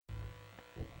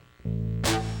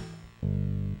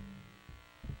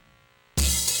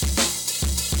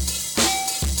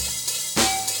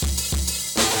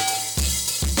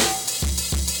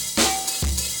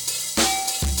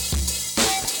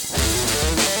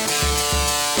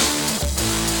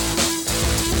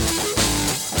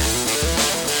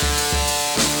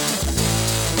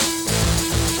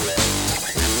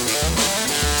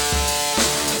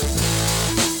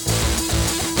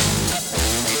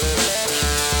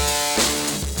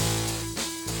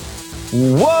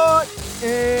What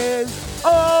is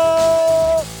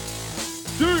up,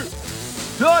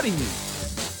 study?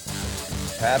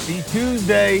 Happy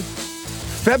Tuesday,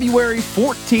 February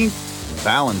 14th,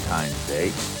 Valentine's Day,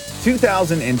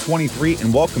 2023,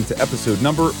 and welcome to episode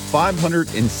number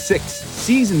 506,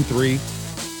 Season 3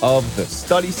 of the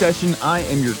Study Session. I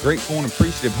am your grateful and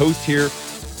appreciative host here,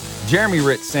 Jeremy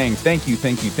Ritz, saying thank you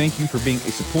for being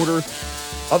a supporter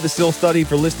of the Still Study,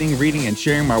 for listening, reading, and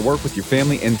sharing my work with your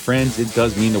family and friends. It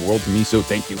does mean the world to me, so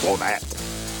thank you for that.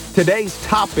 Today's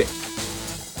topic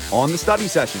on the Study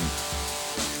Session.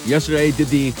 Yesterday, I did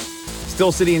the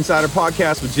Still City Insider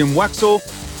podcast with Jim Wexell,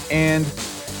 and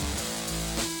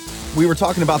we were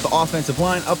talking about the offensive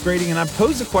line upgrading, and I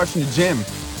posed a question to Jim.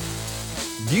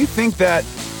 Do you think that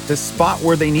the spot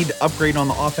where they need to upgrade on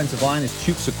the offensive line is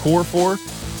Chukwuekwor for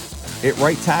at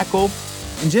right tackle?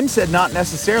 And Jim said not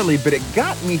necessarily, but it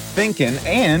got me thinking,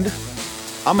 and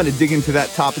I'm going to dig into that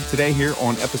topic today here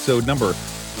on episode number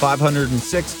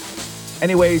 506.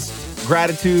 Anyways,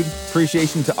 gratitude,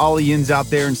 appreciation to all the yins out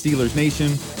there in Steelers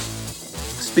Nation.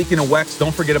 Speaking of Wex,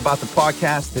 don't forget about the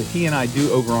podcast that he and I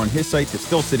do over on his site, the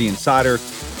Still City Insider.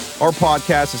 Our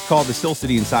podcast is called the Still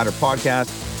City Insider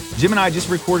Podcast. Jim and I just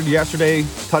recorded yesterday,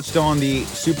 touched on the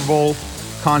Super Bowl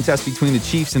contest between the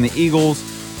Chiefs and the Eagles,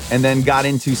 and then got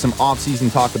into some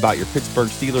offseason talk about your Pittsburgh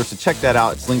Steelers. So check that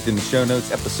out. It's linked in the show notes,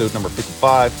 episode number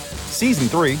 55, season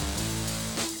 3.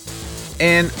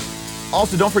 And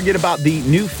also don't forget about the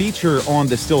new feature on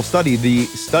the Still Study, the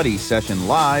Study Session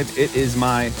Live. It is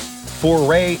my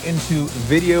foray into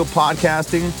video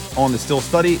podcasting on the Still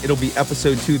Study. It'll be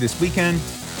episode 2 this weekend.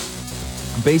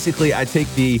 Basically, I take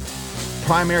the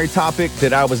primary topic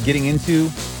that I was getting into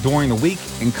during the week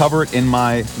and cover it in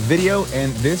my video,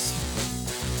 and this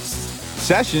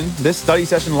Study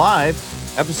Session Live,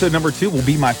 episode number 2, will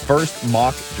be my first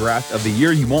mock draft of the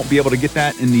year. You won't be able to get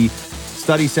that in the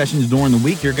study sessions during the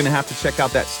week. You're going to have to check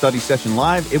out that Study Session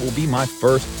Live. It will be my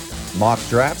first mock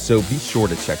draft, so be sure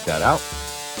to check that out.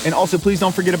 And also, please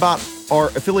don't forget about our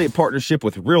affiliate partnership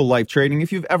with Real Life Trading.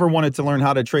 If you've ever wanted to learn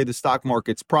how to trade the stock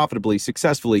markets profitably,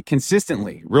 successfully,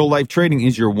 consistently, Real Life Trading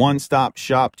is your one-stop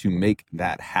shop to make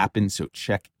that happen, so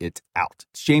check it out.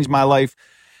 It's changed my life.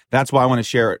 That's why I want to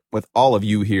share it with all of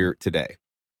you here today.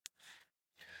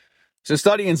 So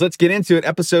studyings, let's get into it.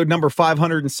 Episode number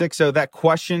 506. So that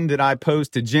question that I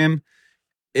posed to Jim,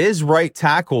 is right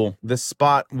tackle the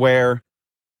spot where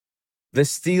the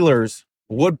Steelers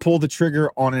would pull the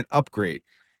trigger on an upgrade?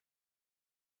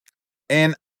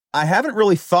 And I haven't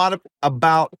really thought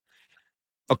about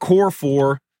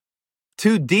Okorafor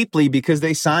too deeply because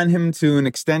they signed him to an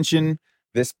extension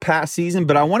this past season,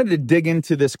 but I wanted to dig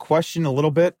into this question a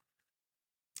little bit.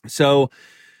 So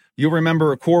you'll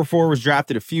remember Okorafor was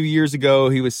drafted a few years ago.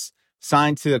 He was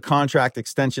signed to a contract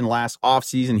extension last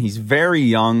offseason. He's very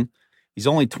young. He's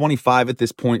only 25 at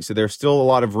this point, so there's still a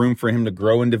lot of room for him to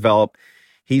grow and develop.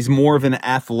 He's more of an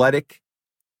athletic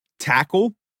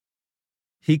tackle.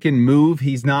 He can move.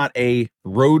 He's not a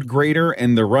road grader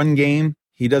in the run game.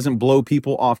 He doesn't blow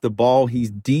people off the ball.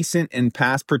 He's decent in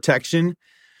pass protection.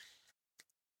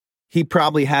 He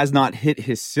probably has not hit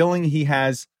his ceiling. He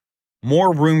has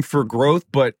more room for growth,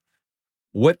 but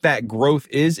what that growth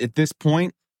is at this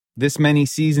point, this many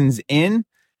seasons in,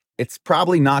 it's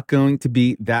probably not going to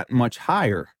be that much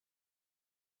higher.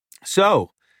 So,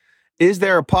 is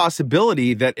there a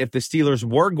possibility that if the Steelers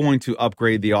were going to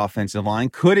upgrade the offensive line,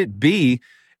 could it be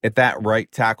at that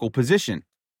right tackle position?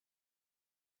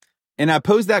 And I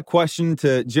posed that question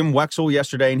to Jim Wexell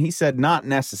yesterday, and he said not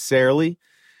necessarily.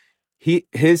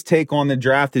 His take on the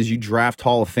draft is you draft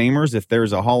Hall of Famers. If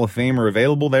there's a Hall of Famer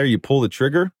available there, you pull the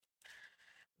trigger.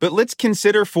 But let's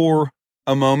consider for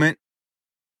a moment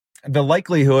the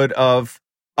likelihood of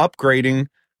upgrading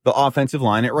the offensive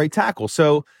line at right tackle.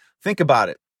 So think about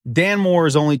it. Dan Moore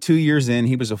is only 2 years in.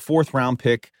 He was a 4th-round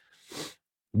pick.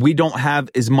 We don't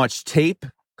have as much tape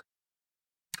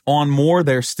on Moore.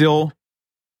 There's still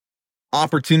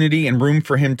opportunity and room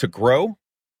for him to grow.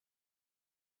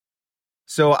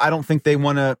 So I don't think they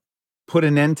want to put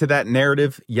an end to that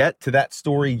narrative yet, to that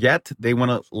story yet. They want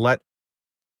to let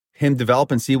him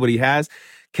develop and see what he has.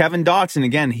 Kevin Dotson,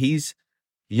 again, he's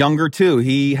younger too.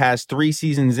 He has 3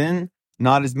 seasons in,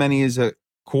 not as many as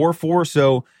Okorafor,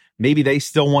 so maybe they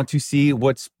still want to see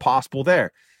what's possible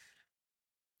there.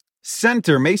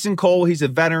 Center, Mason Cole, he's a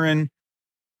veteran.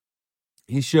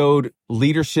 He showed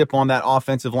leadership on that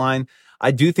offensive line. I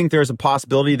do think there's a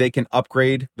possibility they can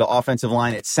upgrade the offensive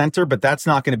line at center, but that's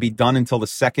not going to be done until the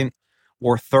 2nd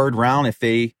or 3rd round if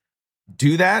they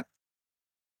do that.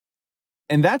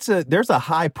 And there's a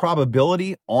high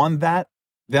probability on that,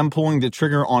 them pulling the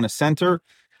trigger on a center.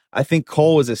 I think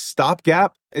Cole is a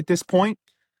stopgap at this point.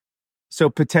 So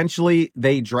potentially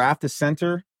they draft a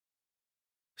center,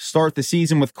 start the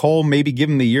season with Cole, maybe give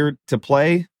him the year to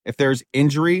play. If there's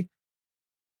injury,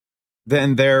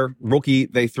 then their rookie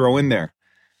they throw in there.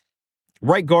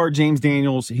 Right guard, James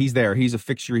Daniels, he's there. He's a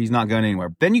fixture. He's not going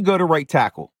anywhere. Then you go to right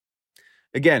tackle.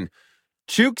 Again,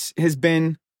 Chooks has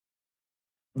been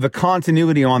the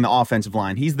continuity on the offensive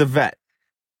line. He's the vet.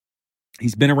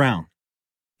 He's been around.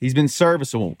 He's been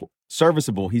serviceable.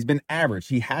 He's been average.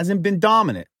 He hasn't been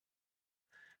dominant.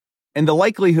 And the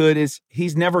likelihood is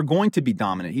he's never going to be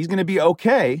dominant. He's going to be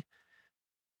okay.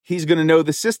 He's going to know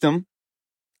the system.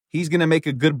 He's going to make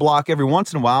a good block every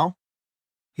once in a while.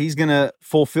 He's going to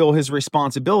fulfill his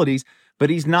responsibilities, but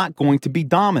he's not going to be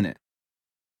dominant.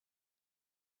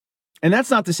 And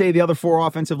that's not to say the other 4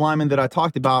 offensive linemen that I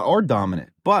talked about are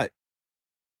dominant, but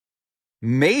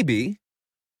maybe,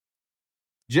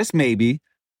 just maybe,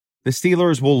 the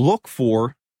Steelers will look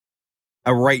for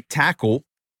a right tackle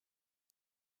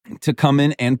to come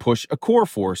in and push a core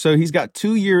for. So he's got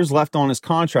 2 years left on his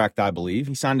contract, I believe.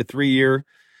 He signed a 3-year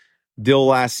deal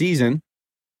last season.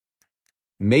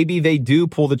 Maybe they do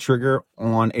pull the trigger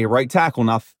on a right tackle.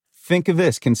 Now, think of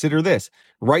this. Consider this.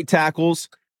 Right tackles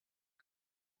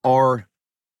are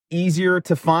easier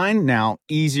to find. Now,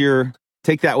 easier,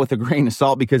 take that with a grain of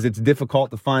salt because it's difficult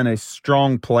to find a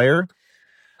strong player,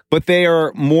 but they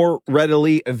are more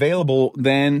readily available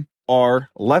than are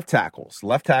left tackles.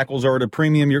 Left tackles are at a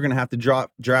premium. You're going to have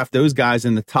to draft those guys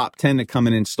in the top 10 to come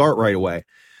in and start right away.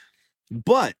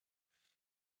 But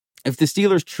if the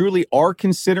Steelers truly are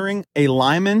considering a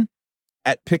lineman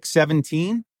at pick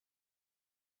 17,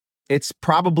 it's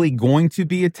probably going to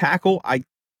be a tackle. I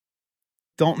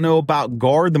don't know about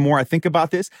guard. The more I think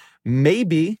about this,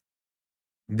 maybe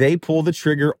they pull the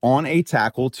trigger on a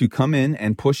tackle to come in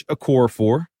and push a core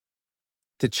for,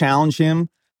 to challenge him,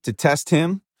 to test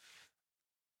him.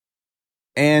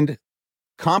 And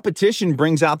competition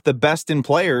brings out the best in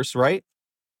players, right?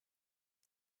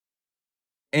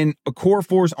 And a core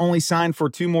four is only signed for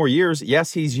 2 more years.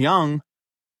 Yes, he's young,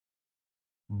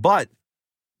 but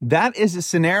that is a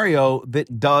scenario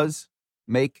that does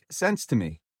make sense to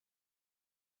me.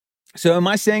 So am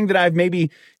I saying that I've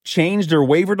maybe changed or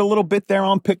wavered a little bit there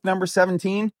on pick number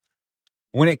 17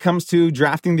 when it comes to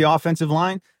drafting the offensive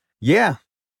line? Yeah,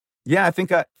 I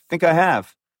think I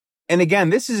have. And again,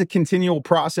 this is a continual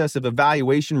process of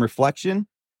evaluation, reflection.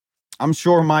 I'm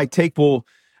sure my take will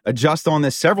adjust on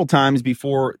this several times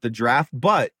before the draft,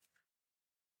 but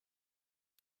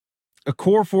a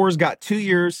core four's got 2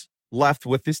 years left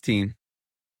with this team.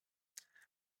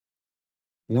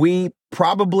 We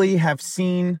probably have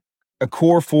seen a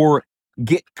core four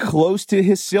get close to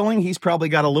his ceiling. He's probably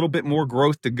got a little bit more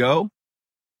growth to go.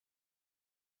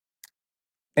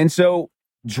 And so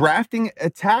drafting a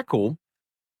tackle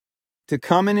to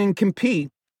come in and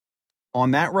compete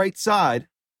on that right side,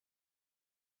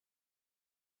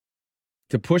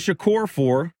 to push a core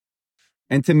for,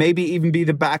 and to maybe even be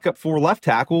the backup for left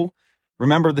tackle.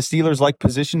 Remember, the Steelers like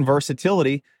position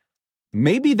versatility.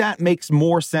 Maybe that makes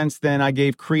more sense than I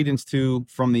gave credence to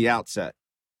from the outset.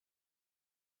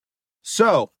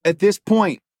 So at this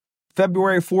point,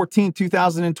 February 14,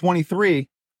 2023,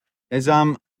 as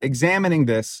I'm examining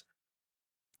this,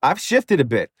 I've shifted a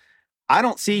bit. I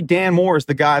don't see Dan Moore as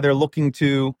the guy they're looking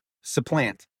to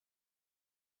supplant.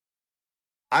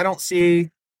 I don't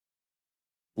see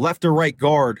left or right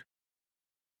guard,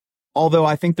 although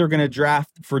I think they're going to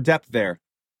draft for depth there.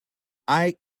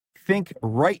 I think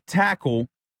right tackle,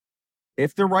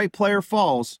 if the right player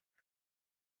falls,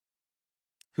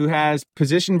 who has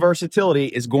position versatility,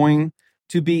 is going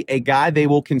to be a guy they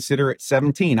will consider at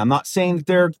 17. I'm not saying that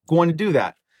they're going to do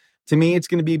that. To me, it's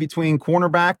going to be between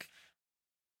cornerback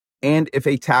and if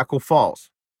a tackle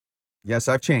falls. Yes,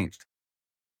 I've changed.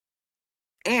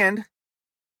 And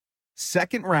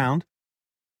second round,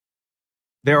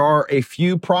 there are a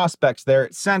few prospects there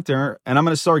at center, and I'm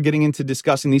going to start getting into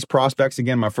discussing these prospects.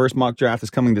 Again, my first mock draft is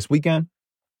coming this weekend.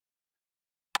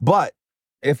 But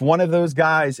if one of those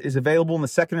guys is available in the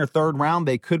second or third round,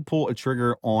 they could pull a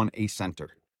trigger on a center.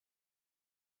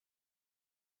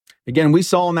 Again, we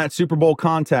saw in that Super Bowl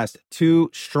contest 2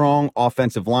 strong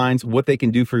offensive lines, what they can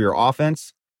do for your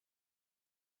offense.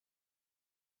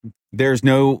 There's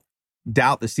no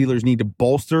doubt the Steelers need to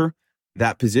bolster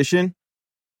that position.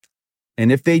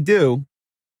 And if they do,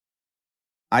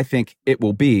 I think it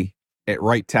will be at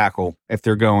right tackle if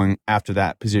they're going after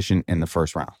that position in the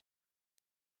first round.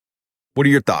 What are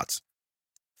your thoughts?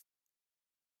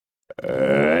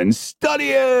 And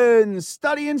studying.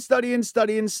 That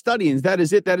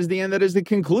is it. That is the end. That is the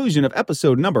conclusion of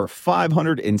episode number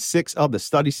 506 of the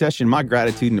study session. My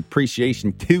gratitude and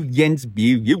appreciation to Jens.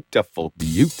 Beautiful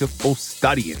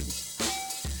studying.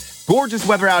 Gorgeous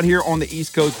weather out here on the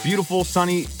East Coast. Beautiful,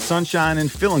 sunny, sunshine,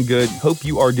 and feeling good. Hope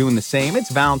you are doing the same.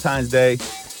 It's Valentine's Day.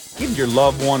 Give your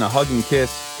loved one a hug and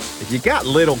kiss. If you got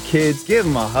little kids, give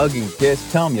them a hug and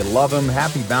kiss. Tell them you love them.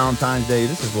 Happy Valentine's Day.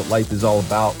 This is what life is all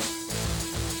about.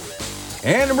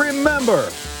 And remember,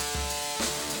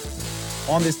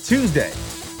 on this Tuesday,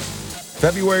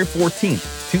 February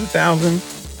 14th,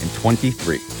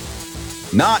 2023,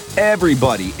 not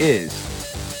everybody is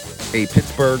a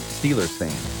Pittsburgh Steelers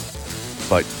fan,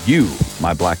 but you,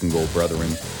 my black and gold brethren,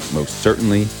 most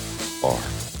certainly are.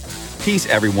 Peace,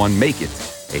 everyone. Make it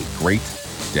a great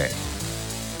day.